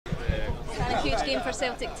huge game for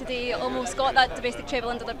Celtic today. Almost got that domestic treble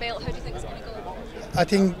under their belt. How do you think it's going to go? I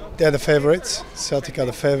think they're the favourites. Celtic are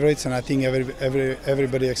the favourites, and I think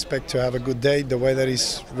everybody expects to have a good day. The weather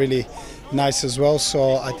is really nice as well,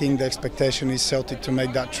 so I think the expectation is Celtic to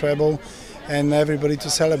make that treble and everybody to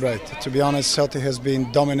celebrate. To be honest, Celtic has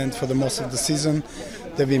been dominant for the most of the season.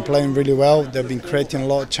 They've been playing really well. They've been creating a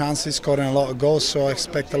lot of chances, scoring a lot of goals, so I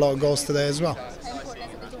expect a lot of goals today as well.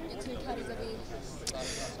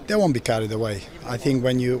 They won't be carried away. I think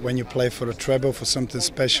when you play for a treble, for something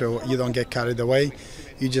special, you don't get carried away.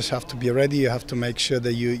 You just have to be ready. You have to make sure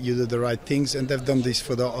that you do the right things, and they've done this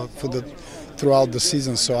throughout the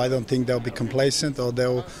season. So I don't think they'll be complacent or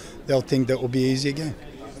they'll think that will be easy again.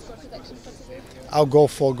 I'll go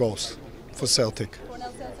 4 goals for Celtic.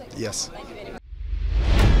 Yes.